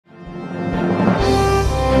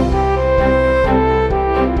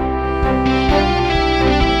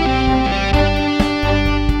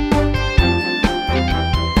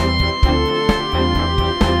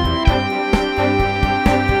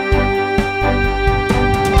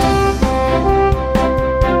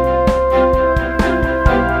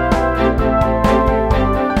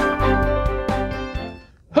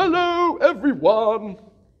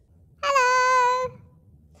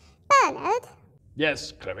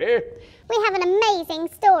Yes, Chloe? We have an amazing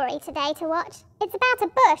story today to watch. It's about a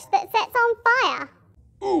bush that sets on fire.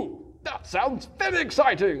 Ooh, that sounds very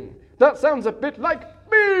exciting. That sounds a bit like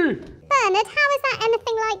me. Bernard, how is that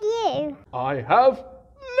anything like you? I have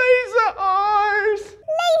laser eyes.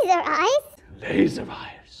 Laser eyes? Laser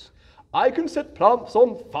eyes. I can set plants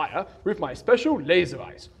on fire with my special laser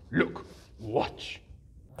eyes. Look, watch.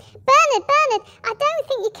 Bernard, I don't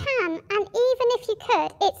think you can, and even if you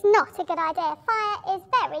could, it's not a good idea. Fire is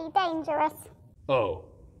very dangerous. Oh.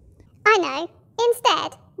 I know.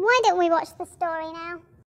 Instead, why don't we watch the story now?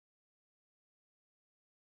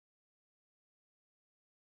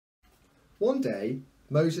 One day,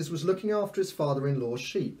 Moses was looking after his father-in-law's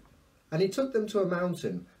sheep, and he took them to a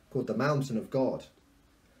mountain called the Mountain of God.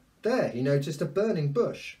 There he noticed a burning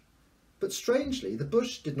bush, but strangely the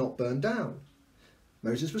bush did not burn down.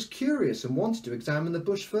 Moses was curious and wanted to examine the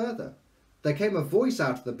bush further. There came a voice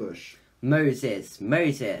out of the bush. Moses,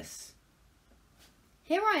 Moses.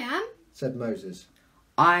 Here I am, said Moses.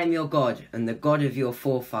 I am your God and the God of your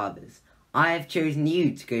forefathers. I have chosen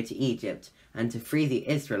you to go to Egypt and to free the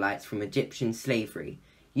Israelites from Egyptian slavery.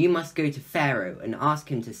 You must go to Pharaoh and ask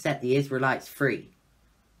him to set the Israelites free.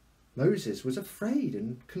 Moses was afraid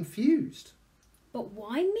and confused. But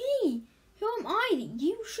why me? Who am I that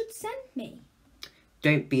you should send me?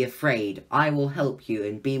 Don't be afraid. I will help you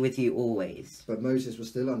and be with you always. But Moses was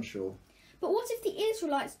still unsure. But what if the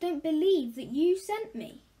Israelites don't believe that you sent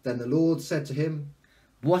me? Then the Lord said to him,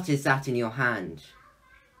 What is that in your hand?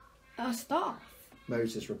 A staff,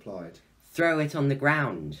 Moses replied. Throw it on the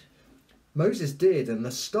ground. Moses did, and the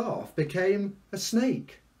staff became a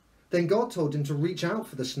snake. Then God told him to reach out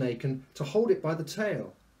for the snake and to hold it by the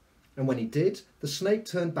tail. And when he did, the snake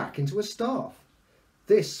turned back into a staff.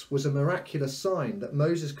 This was a miraculous sign that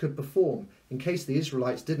Moses could perform in case the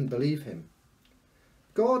Israelites didn't believe him.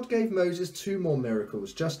 God gave Moses 2 more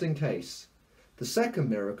miracles just in case. The second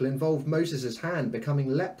miracle involved Moses' hand becoming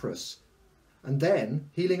leprous and then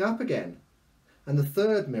healing up again. And the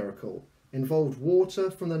third miracle involved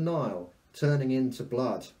water from the Nile turning into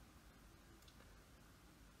blood.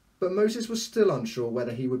 But Moses was still unsure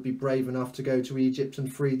whether he would be brave enough to go to Egypt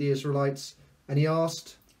and free the Israelites, and he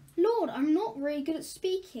asked, Lord, I'm not very good at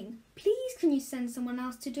speaking. Please can you send someone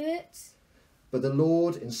else to do it? But the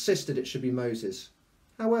Lord insisted it should be Moses.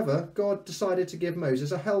 However, God decided to give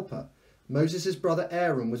Moses a helper. Moses' brother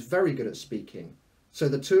Aaron was very good at speaking, so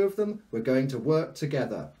the 2 of them were going to work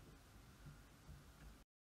together.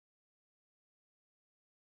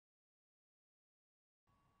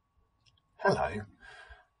 Hello.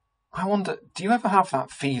 I wonder, do you ever have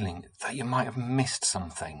that feeling that you might have missed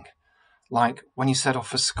something? Like when you set off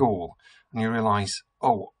for school and you realise,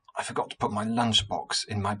 oh, I forgot to put my lunchbox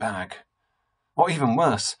in my bag. Or even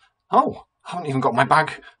worse, oh, I haven't even got my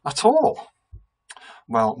bag at all.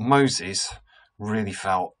 Well, Moses really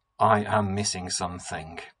felt, I am missing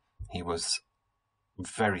something. He was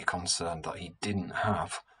very concerned that he didn't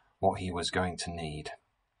have what he was going to need.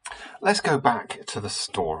 Let's go back to the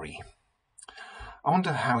story. I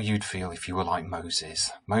wonder how you'd feel if you were like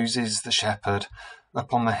Moses. Moses, the shepherd,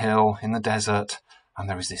 up on the hill in the desert, and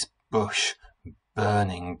there is this bush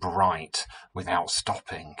burning bright without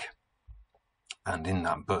stopping. And in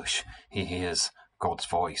that bush, he hears God's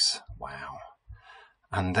voice. Wow.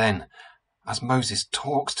 And then, as Moses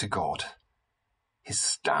talks to God, his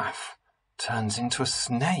staff turns into a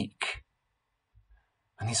snake,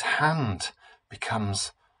 and his hand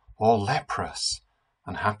becomes all leprous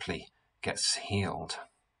and happily gets healed.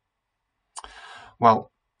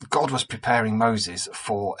 Well, God was preparing Moses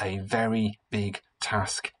for a very big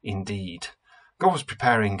task indeed. God was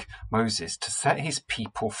preparing Moses to set his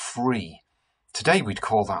people free. Today we'd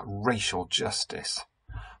call that racial justice.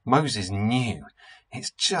 Moses knew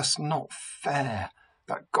it's just not fair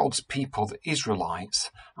that God's people, the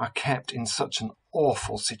Israelites, are kept in such an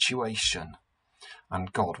awful situation.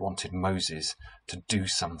 And God wanted Moses to do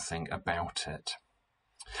something about it.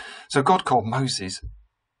 So God called Moses,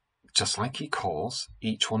 just like he calls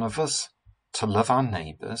each one of us, to love our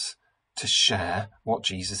neighbours, to share what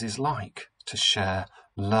Jesus is like, to share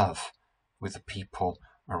love with the people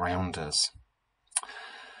around us.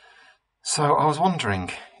 So I was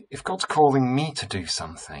wondering, if God's calling me to do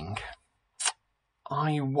something,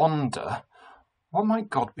 I wonder, what might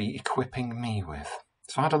God be equipping me with?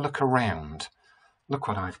 So I had a look around. Look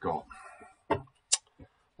what I've got.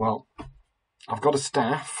 Well, I've got a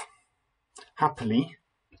staff. Happily,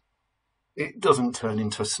 it doesn't turn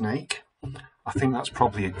into a snake. I think that's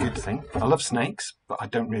probably a good thing. I love snakes, but I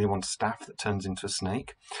don't really want a staff that turns into a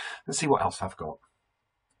snake. Let's see what else I've got.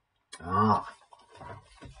 Ah,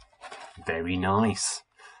 very nice.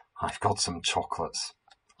 I've got some chocolates.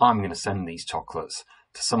 I'm going to send these chocolates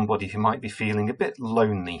to somebody who might be feeling a bit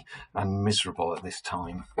lonely and miserable at this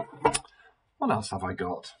time. What else have I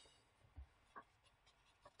got?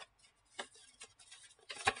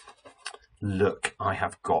 Look, I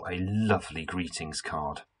have got a lovely greetings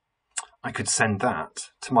card. I could send that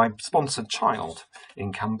to my sponsored child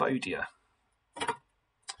in Cambodia.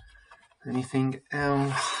 Anything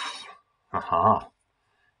else? Aha.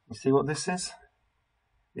 You see what this is?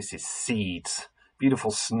 This is seeds.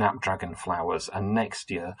 Beautiful snapdragon flowers. And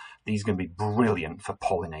next year, these are going to be brilliant for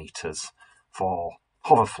pollinators, for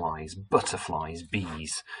hoverflies, butterflies,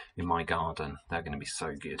 bees in my garden. They're going to be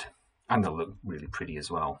so good. And they'll look really pretty as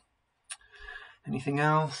well. Anything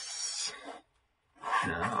else?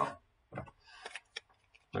 No.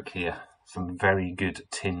 Look here, some very good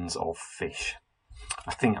tins of fish.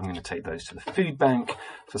 I think I'm going to take those to the food bank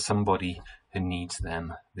for somebody who needs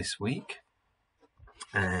them this week.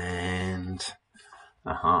 And,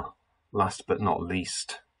 last but not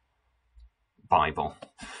least, Bible.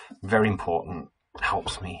 Very important.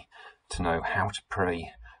 Helps me to know how to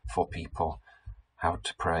pray for people, how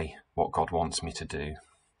to pray what God wants me to do.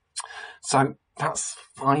 So that's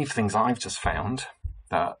 5 things I've just found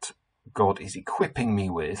that God is equipping me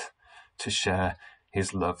with to share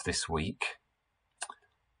his love this week.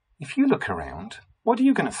 If you look around, what are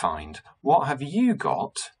you going to find? What have you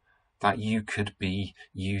got that you could be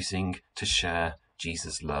using to share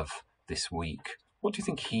Jesus' love this week? What do you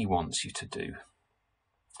think he wants you to do?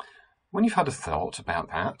 When you've had a thought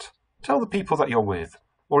about that, tell the people that you're with,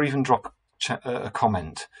 or even drop a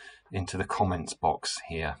comment into the comments box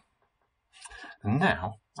here. And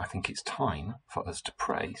now, I think it's time for us to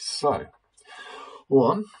pray. So,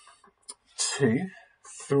 1, 2,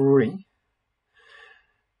 3.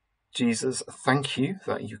 Jesus, thank you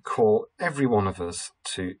that you call every one of us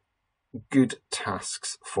to good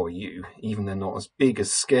tasks for you. Even they're not as big,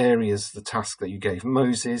 as scary as the task that you gave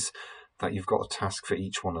Moses, that you've got a task for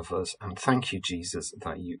each one of us. And thank you, Jesus,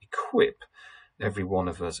 that you equip every one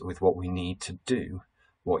of us with what we need to do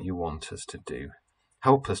what you want us to do.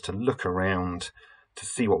 Help us to look around to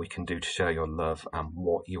see what we can do to share your love and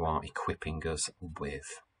what you are equipping us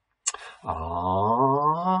with.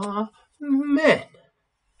 Amen.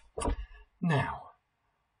 Now,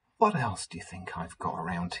 what else do you think I've got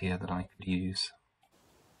around here that I could use?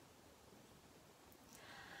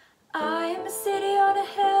 I am a city on a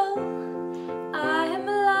hill. I am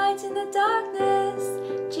a light in the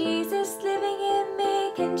darkness. Jesus living in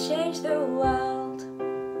me can change the world.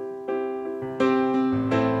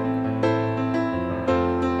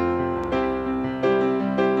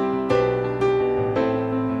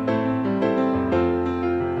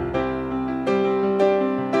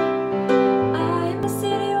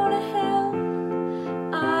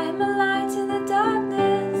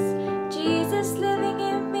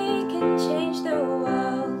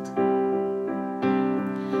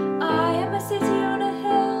 City on a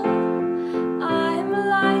hill, I am a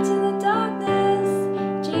light in the darkness.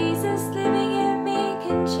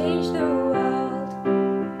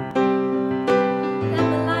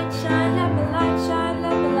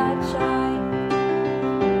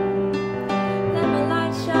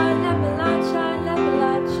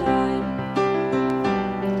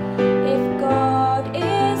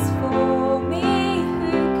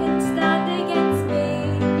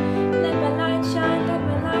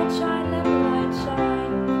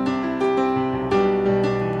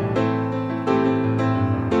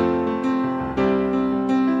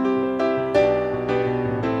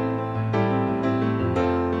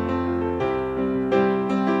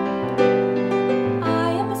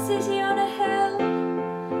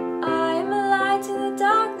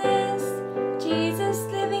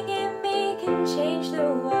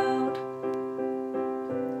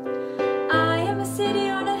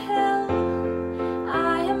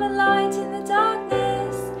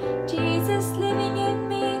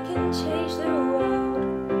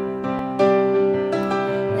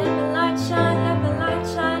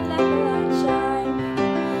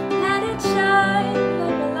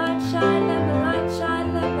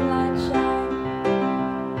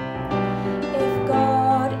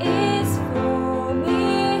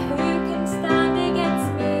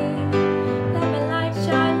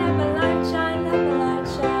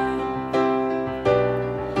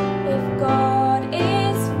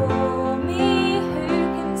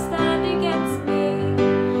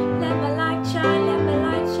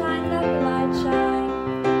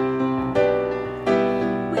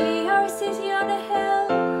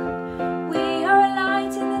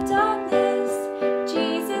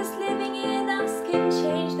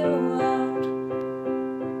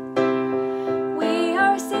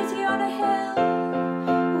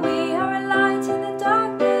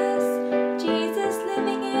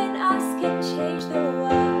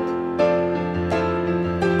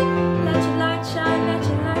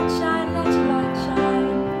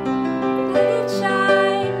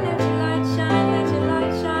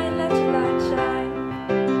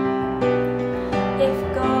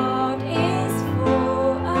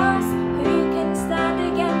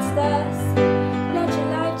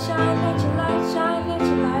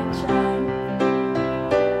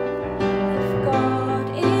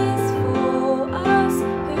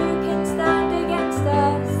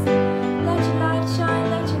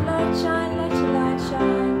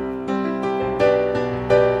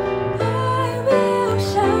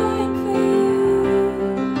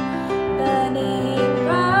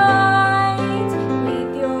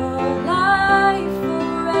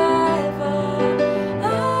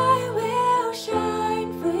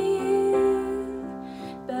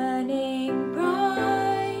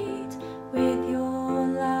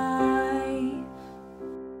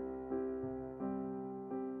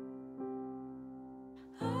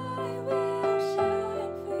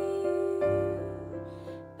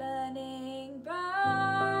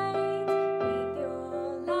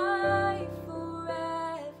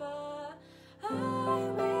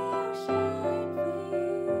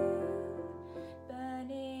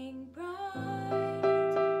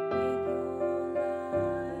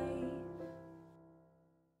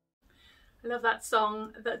 I love that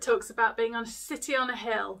song that talks about being on a city on a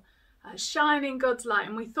hill, shining God's light,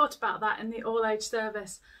 and we thought about that in the all-age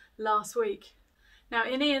service last week. Now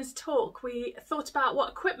in Ian's talk we thought about what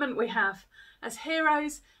equipment we have. As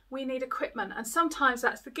heroes we need equipment, and sometimes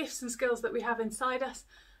that's the gifts and skills that we have inside us,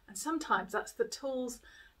 and sometimes that's the tools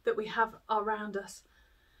that we have around us.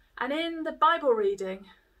 And in the Bible reading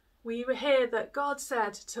we hear that God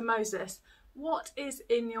said to Moses, "What is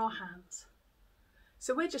in your hands?"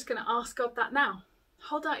 So we're just going to ask God that now.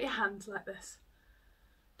 Hold out your hands like this.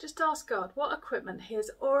 Just ask God what equipment he has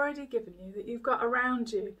already given you, that you've got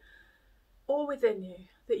around you or within you,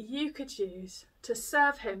 that you could use to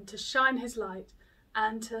serve him, to shine his light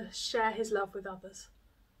and to share his love with others.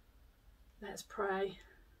 Let's pray.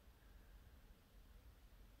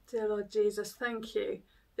 Dear Lord Jesus, thank you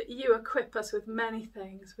that you equip us with many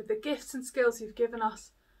things, with the gifts and skills you've given us,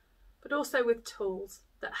 but also with tools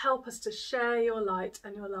that help us to share your light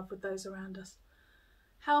and your love with those around us.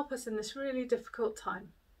 Help us in this really difficult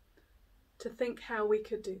time to think how we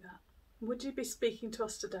could do that. Would you be speaking to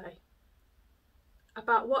us today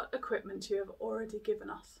about what equipment you have already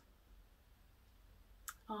given us?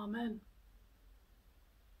 Amen.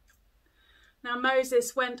 Now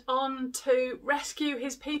Moses went on to rescue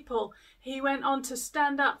his people. He went on to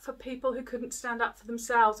stand up for people who couldn't stand up for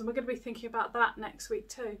themselves, and we're going to be thinking about that next week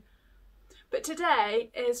too. But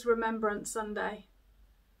today is Remembrance Sunday.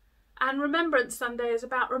 And Remembrance Sunday is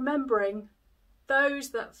about remembering those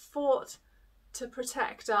that fought to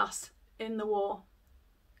protect us in the war,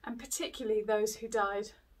 and particularly those who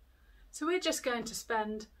died. So we're just going to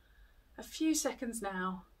spend a few seconds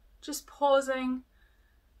now just pausing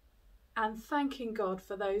and thanking God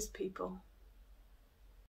for those people.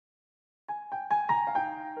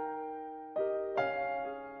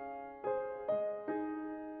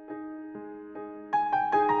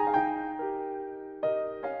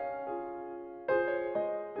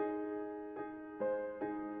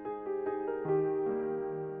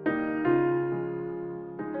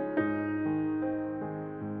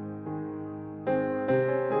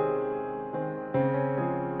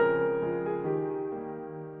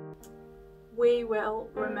 We will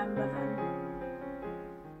remember them.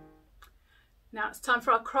 Now it's time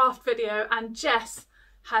for our craft video, and Jess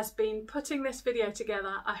has been putting this video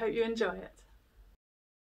together. I hope you enjoy it.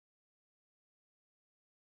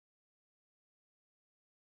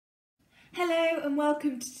 Hello and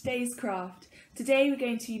welcome to today's craft. Today we're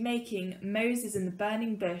going to be making Moses and the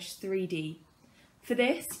Burning Bush 3D. For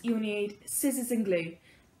this you'll need scissors and glue.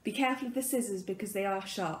 Be careful of the scissors because they are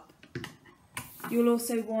sharp. You'll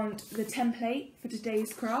also want the template for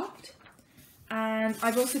today's craft, and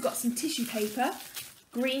I've also got some tissue paper,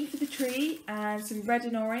 green for the tree and some red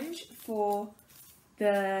and orange for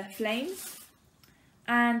the flames,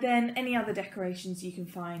 and then any other decorations you can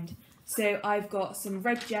find. So I've got some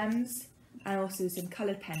red gems and also some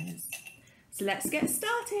coloured pens. So let's get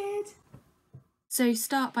started! So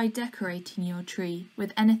start by decorating your tree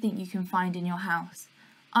with anything you can find in your house.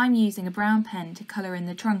 I'm using a brown pen to colour in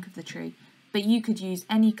the trunk of the tree, but you could use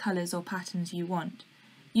any colours or patterns you want.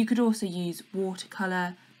 You could also use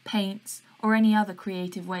watercolour, paints, or any other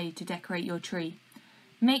creative way to decorate your tree.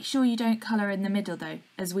 Make sure you don't colour in the middle though,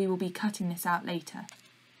 as we will be cutting this out later.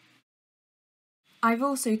 I've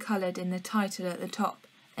also coloured in the title at the top,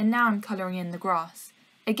 and now I'm colouring in the grass.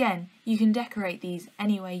 Again, you can decorate these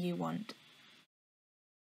any way you want.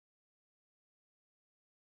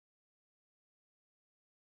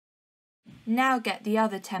 Now get the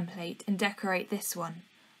other template and decorate this one.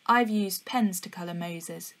 I've used pens to colour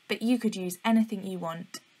Moses, but you could use anything you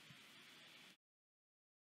want.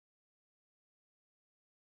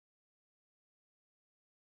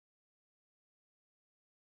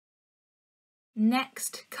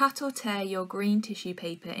 Next, cut or tear your green tissue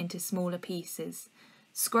paper into smaller pieces.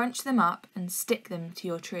 Scrunch them up and stick them to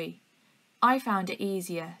your tree. I found it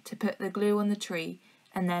easier to put the glue on the tree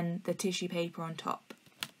and then the tissue paper on top.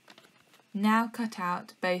 Now cut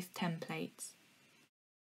out both templates.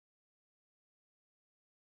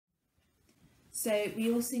 So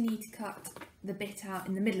we also need to cut the bit out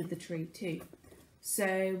in the middle of the tree too.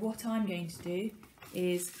 So what I'm going to do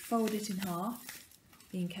is fold it in half,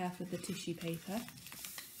 being careful of the tissue paper,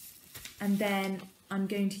 and then I'm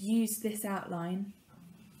going to use this outline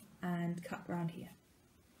and cut round here.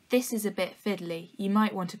 This is a bit fiddly, you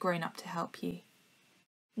might want a grown-up to help you.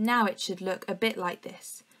 Now it should look a bit like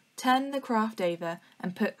this. Turn the craft over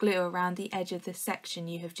and put glue around the edge of the section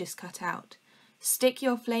you have just cut out. Stick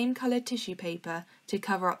your flame-coloured tissue paper to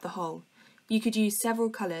cover up the hole. You could use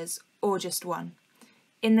several colours or just one.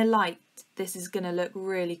 In the light, this is going to look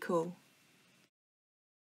really cool.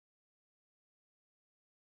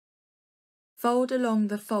 Fold along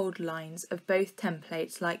the fold lines of both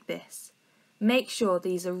templates like this. Make sure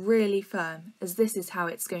these are really firm, as this is how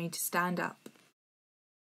it's going to stand up.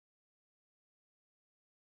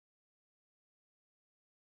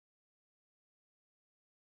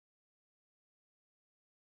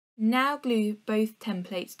 Now glue both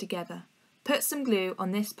templates together. Put some glue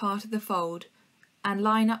on this part of the fold and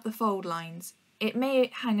line up the fold lines. It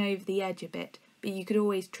may hang over the edge a bit, but you could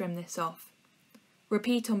always trim this off.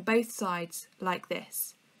 Repeat on both sides like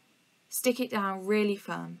this. Stick it down really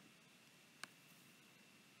firm.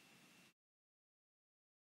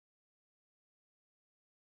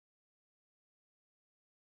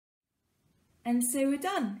 And so we're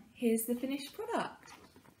done. Here's the finished product.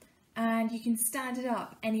 And you can stand it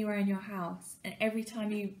up anywhere in your house, and every time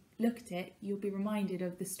you look at it, you'll be reminded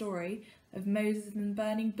of the story of Moses and the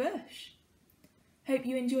burning bush. Hope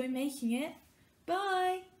you enjoy making it.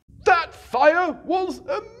 Bye! That fire was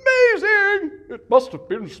amazing! It must have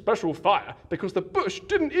been special fire because the bush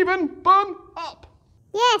didn't even burn up.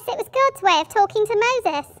 Yes, it was God's way of talking to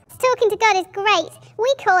Moses. Talking to God is great.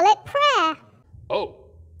 We call it prayer. Oh,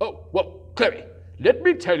 well, Chloe, let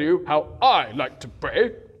me tell you how I like to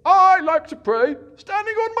pray. I like to pray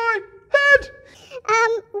standing on my head.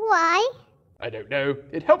 Why? I don't know.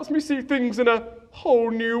 It helps me see things in a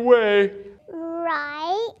whole new way.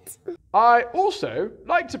 Right. I also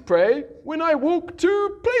like to pray when I walk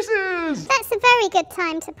to places. That's a very good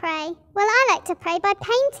time to pray. Well, I like to pray by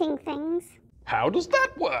painting things. How does that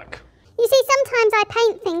work? You see, sometimes I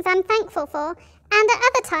paint things I'm thankful for, and at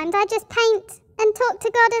other times I just paint and talk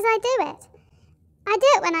to God as I do it. I do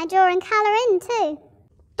it when I draw and colour in too.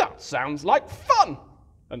 That sounds like fun.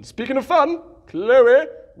 And speaking of fun, Chloe,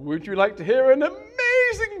 would you like to hear an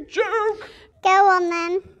amazing joke? Go on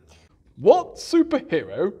then. What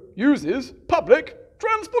superhero uses public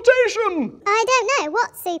transportation? I don't know.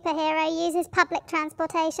 What superhero uses public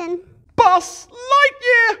transportation? Buzz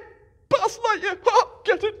Lightyear! Buzz Lightyear! Ha!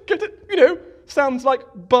 Get it? You know, sounds like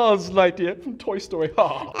Buzz Lightyear from Toy Story.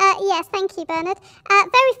 Ha! Yes, thank you, Bernard.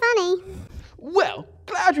 Very funny. Well,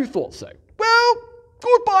 glad you thought so. Well,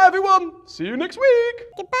 goodbye everyone. See you next week.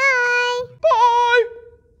 Goodbye. Bye.